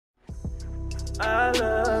I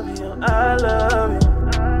love you, I love you.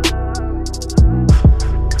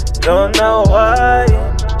 Don't know why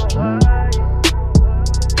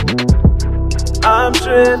I'm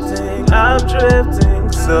drifting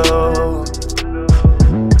so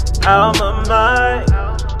out my mind.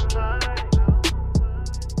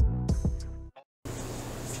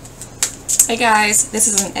 Hey guys, this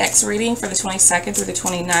is an X reading for the 22nd through the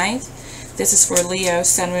 29th. This is for Leo,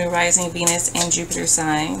 Sun, Moon, Rising, Venus, and Jupiter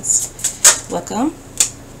signs. Welcome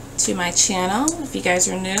to my channel if you guys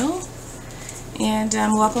are new, and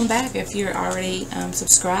welcome back if you're already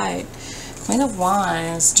subscribed. Queen of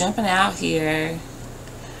Wands jumping out here.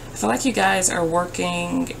 I feel like you guys are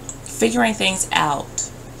figuring things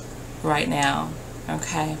out right now.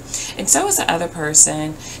 Okay, and so is the other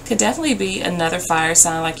person. Could definitely be another fire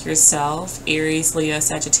sign like yourself, Aries, Leo,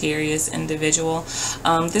 Sagittarius individual.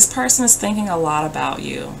 This person is thinking a lot about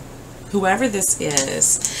you. Whoever this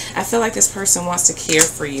is, I feel like this person wants to care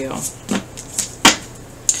for you.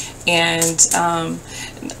 And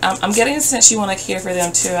I'm getting a sense you want to care for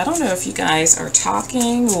them too. I don't know if you guys are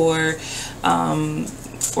talking or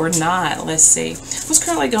not. Let's see. What's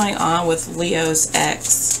currently going on with Leo's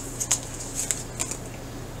ex?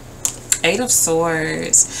 Eight of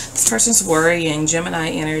Swords. This person's worrying. Gemini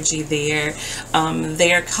energy there.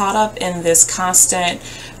 They are caught up in this constant,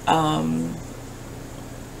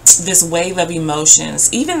 this wave of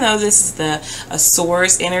emotions. Even though this is a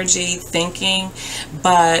Swords energy thinking,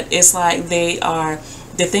 but it's like they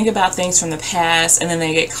think about things from the past and then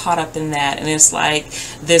they get caught up in that, and it's like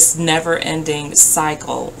this never-ending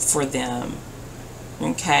cycle for them.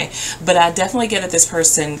 Okay, but I definitely get that this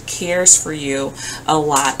person cares for you a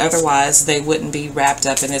lot. Otherwise, they wouldn't be wrapped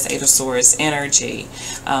up in this Eight of Swords energy,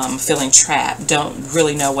 feeling trapped, don't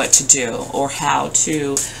really know what to do or how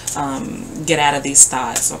to get out of these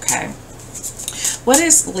thoughts. Okay, what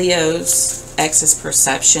is Leo's ex's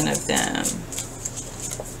perception of them?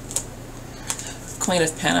 Queen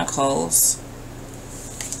of Pentacles.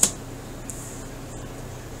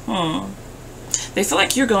 They feel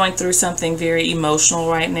like you're going through something very emotional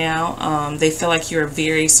right now. They feel like you're a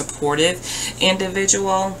very supportive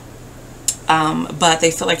individual. But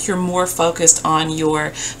they feel like you're more focused on your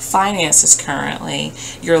finances currently,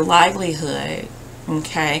 your livelihood.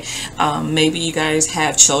 Okay. Maybe you guys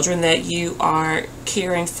have children that you are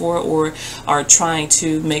caring for or are trying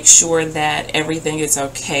to make sure that everything is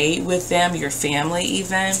okay with them, your family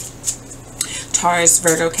even. Taurus,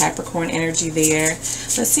 Virgo, Capricorn energy there.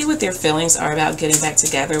 Let's see what their feelings are about getting back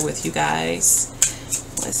together with you guys.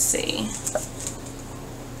 Let's see.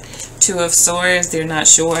 Two of Swords. They're not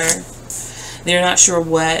sure. They're not sure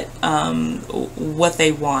what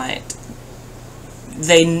they want.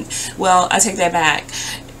 Well, I take that back.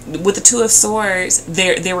 With the Two of Swords,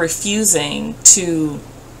 they're refusing to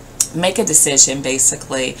make a decision.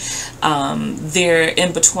 Basically, they're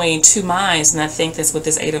in between two minds, and I think that's what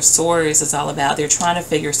this Eight of Swords is all about. They're trying to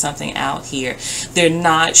figure something out here. They're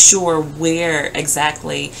not sure where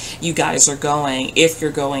exactly you guys are going, if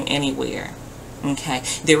you're going anywhere. Okay,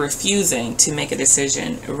 they're refusing to make a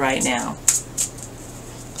decision right now,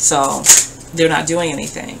 so they're not doing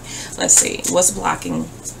anything. Let's see, what's blocking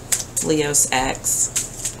Leo's ex?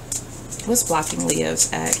 What's blocking Leo's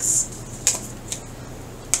ex?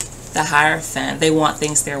 The Hierophant. They want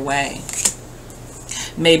things their way.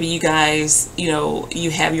 Maybe you guys, you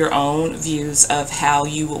have your own views of how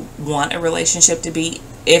you want a relationship to be.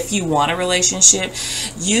 If you want a relationship,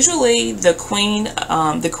 usually the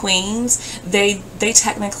queens, they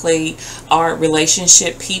technically are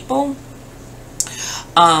relationship people.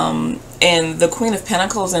 And the Queen of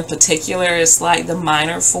Pentacles in particular is like the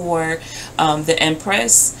minor for the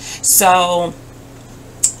Empress. So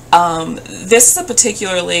this is a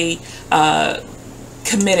particularly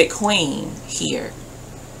committed queen here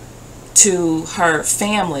to her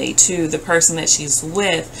family, to the person that she's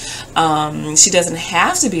with. She doesn't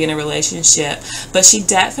have to be in a relationship, but she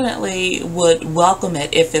definitely would welcome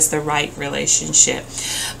it if it's the right relationship.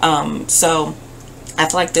 So I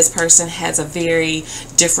feel like this person has a very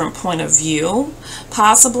different point of view,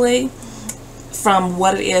 possibly, from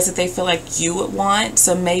what it is that they feel like you would want.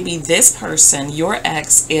 So maybe this person, your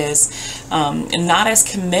ex, is not as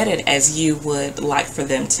committed as you would like for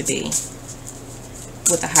them to be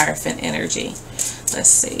with the Hierophant energy. Let's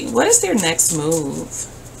see. What is their next move?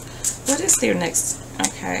 What is their next...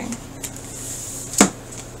 Okay.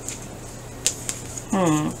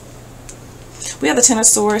 We have the Ten of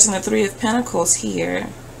Swords and the Three of Pentacles here.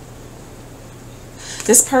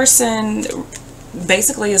 This person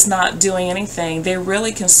basically is not doing anything. They're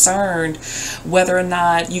really concerned whether or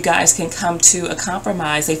not you guys can come to a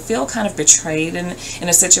compromise. They feel kind of betrayed in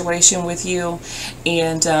a situation with you,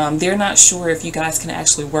 and they're not sure if you guys can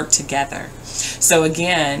actually work together. So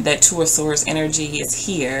again, that Two of Swords energy is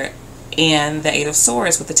here, and the Eight of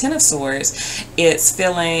Swords with the Ten of Swords. It's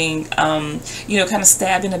feeling, you know, kind of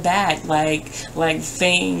stabbed in the back, like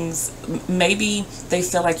things, maybe they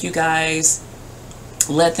feel like you guys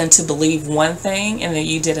led them to believe one thing and then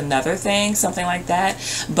you did another thing, something like that,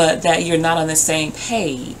 but that you're not on the same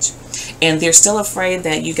page. And they're still afraid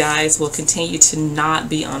that you guys will continue to not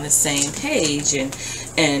be on the same page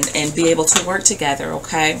and be able to work together,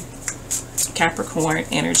 okay? Capricorn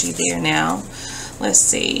energy there now. Let's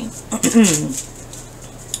see.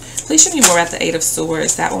 Please show me more about the Eight of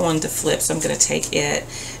Swords. That one wanted to flip, so I'm going to take it.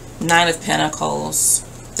 Nine of Pentacles.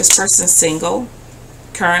 This person's single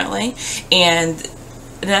currently, and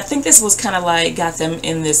I think this was kind of like got them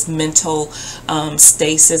in this mental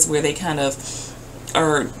stasis where they kind of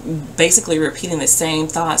are basically repeating the same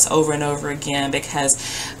thoughts over and over again, because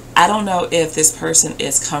I don't know if this person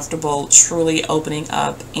is comfortable truly opening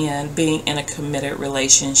up and being in a committed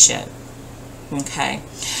relationship. Okay.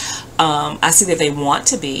 I see that they want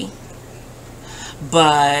to be,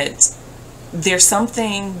 but there's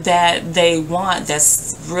something that they want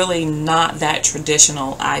that's really not that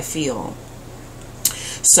traditional, I feel.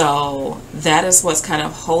 So that is what's kind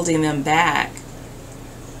of holding them back.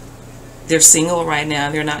 They're single right now.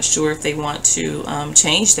 They're not sure if they want to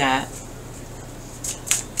change that.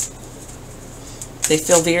 They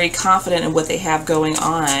feel very confident in what they have going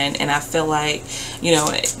on, and I feel like, you know,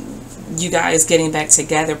 you guys getting back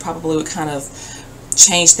together probably would kind of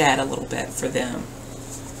change that a little bit for them.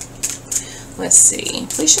 Let's see.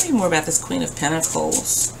 Please show me more about this Queen of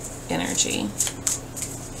Pentacles energy.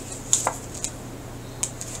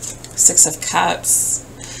 Six of Cups.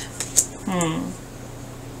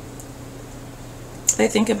 They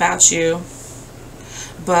think about you,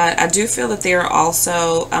 but I do feel that there are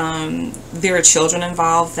also there are children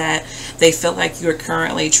involved that they feel like you're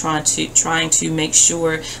currently trying to make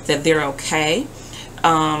sure that they're okay,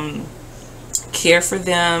 care for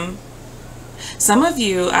them. Some of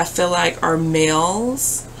you, I feel like, are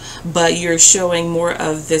males, but you're showing more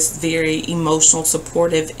of this very emotional,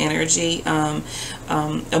 supportive energy,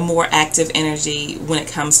 a more active energy when it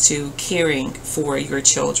comes to caring for your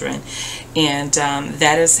children. And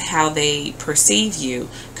that is how they perceive you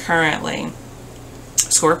currently.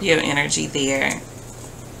 Scorpio energy there.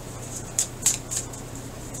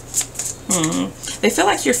 They feel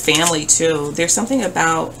like you're family too. There's something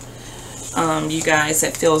about you guys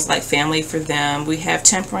that feels like family for them. We have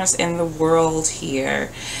Temperance in the World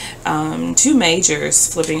here. Two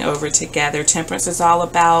majors flipping over together. Temperance is all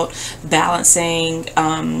about balancing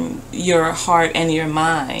your heart and your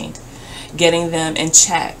mind, getting them in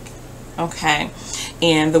check. Okay,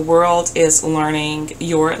 and the World is learning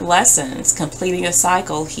your lessons, completing a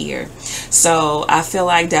cycle here. So I feel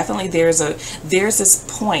like definitely there's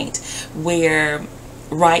this point where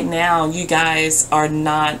right now you guys are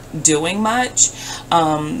not doing much,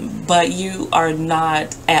 but you are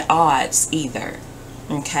not at odds either.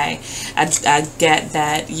 Okay, I get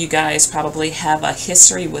that you guys probably have a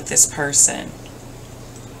history with this person,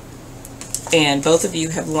 and both of you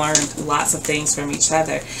have learned lots of things from each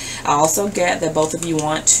other. I also get that both of you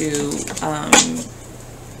want to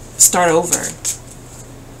start over,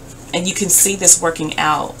 and you can see this working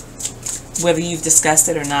out. Whether you've discussed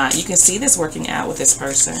it or not, you can see this working out with this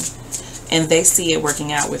person, and they see it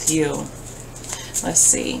working out with you. Let's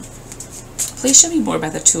see. Please show me more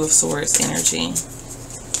about the Two of Swords energy.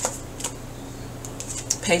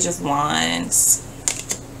 Page of Wands.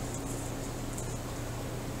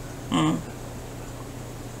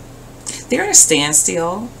 They're at a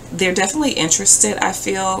standstill. They're definitely interested, I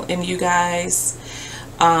feel, in you guys.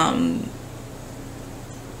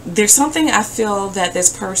 There's something I feel that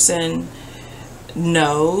this person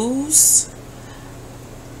knows,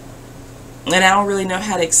 and I don't really know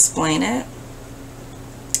how to explain it.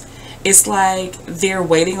 It's like they're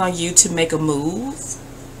waiting on you to make a move.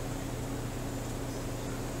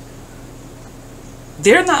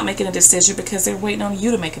 They're not making a decision because they're waiting on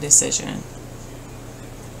you to make a decision.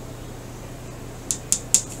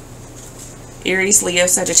 Aries, Leo,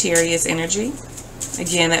 Sagittarius energy.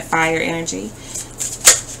 Again, that fire energy.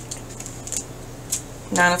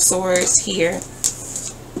 Nine of Swords here.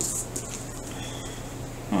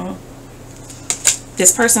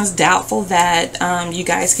 This person's doubtful that you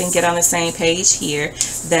guys can get on the same page here,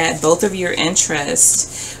 that both of your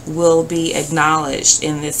interests will be acknowledged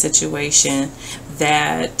in this situation,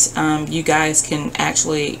 that you guys can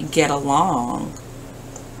actually get along.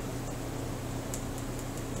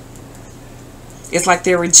 It's like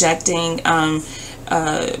they're rejecting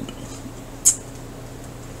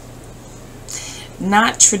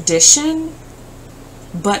not tradition,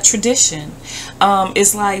 but tradition.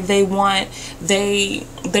 It's like they want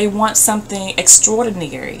something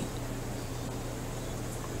extraordinary.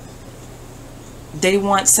 They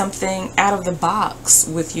want something out of the box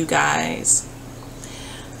with you guys.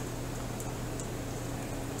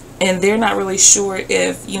 And they're not really sure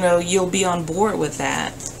if, you know, you'll be on board with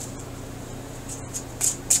that.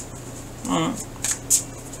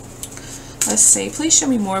 Let's see. Please show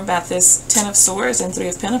me more about this Ten of Swords and Three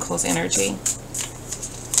of Pentacles energy.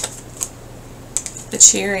 The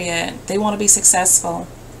Chariot. They want to be successful.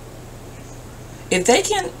 If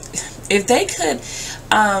they could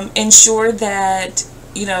ensure that,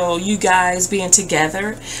 you know, you guys being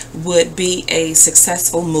together would be a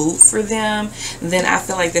successful move for them, then I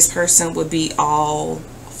feel like this person would be all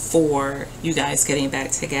for you guys getting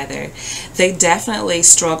back together. They definitely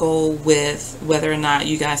struggle with whether or not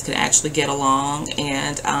you guys could actually get along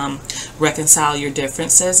and reconcile your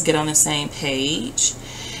differences, get on the same page,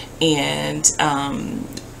 and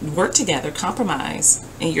work together, compromise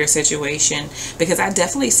in your situation, because I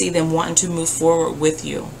definitely see them wanting to move forward with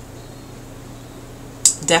you.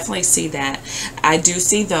 Definitely see that. I do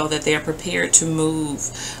see though that they're prepared to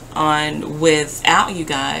move on without you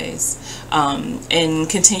guys, and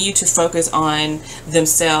continue to focus on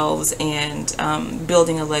themselves and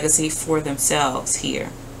building a legacy for themselves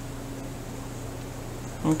here.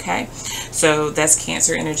 Okay, so that's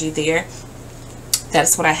Cancer energy there.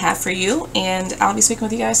 That's what I have for you, and I'll be speaking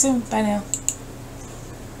with you guys soon. Bye now.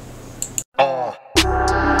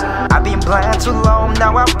 I've been blind too long,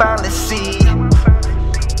 now I finally see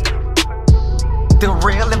the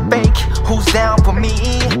real and fake, who's down for me.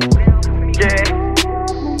 Yeah.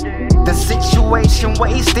 The situation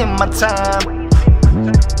wasting my time.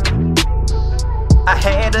 I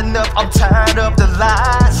had enough, I'm tired of the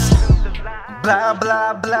lies. Blah,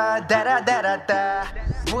 blah, blah, da, da, da, da, da.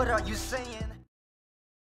 What are you saying?